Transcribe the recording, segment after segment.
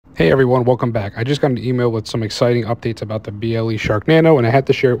Hey everyone, welcome back. I just got an email with some exciting updates about the BLEShark Nano, and I had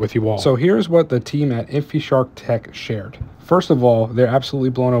to share it with you all. So here's what the team at InfiShark Tech shared. First of all, they're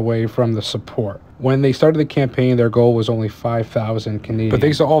absolutely blown away from the support. When they started the campaign, their goal was only 5,000 Canadian. But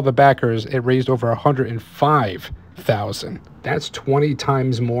thanks to all the backers, it raised over 105,000. That's 20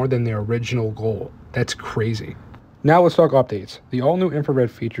 times more than their original goal. That's crazy. Now let's talk updates. The all-new infrared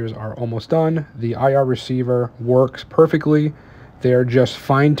features are almost done. The IR receiver works perfectly. They're just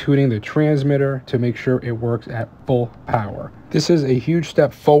fine-tuning the transmitter to make sure it works at full power. This is a huge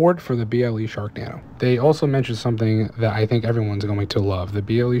step forward for the BLEShark Nano. They also mentioned something that I think everyone's going to love. The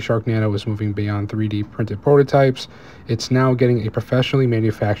BLEShark Nano is moving beyond 3D printed prototypes. It's now getting a professionally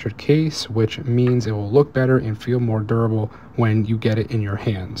manufactured case, which means it will look better and feel more durable when you get it in your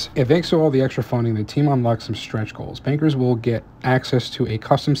hands. And thanks to all the extra funding, the team unlocked some stretch goals. Bankers will get access to a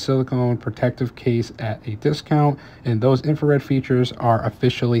custom silicone protective case at a discount, and those infrared features are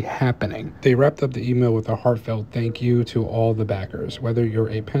officially happening. They wrapped up the email with a heartfelt thank you to all the backers. Whether you're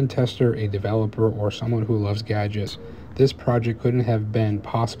a pen tester, a developer, or someone who loves gadgets, this project couldn't have been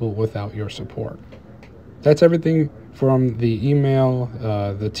possible without your support. That's everything from the email.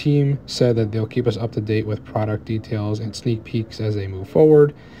 The team said that they'll keep us up to date with product details and sneak peeks as they move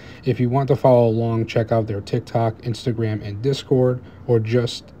forward. If you want to follow along, check out their TikTok, Instagram, and Discord, or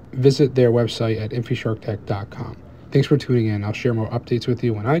just visit their website at InfiSharkTech.com. Thanks for tuning in. I'll share more updates with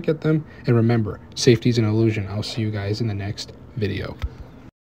you when I get them. And remember, safety is an illusion. I'll see you guys in the next video.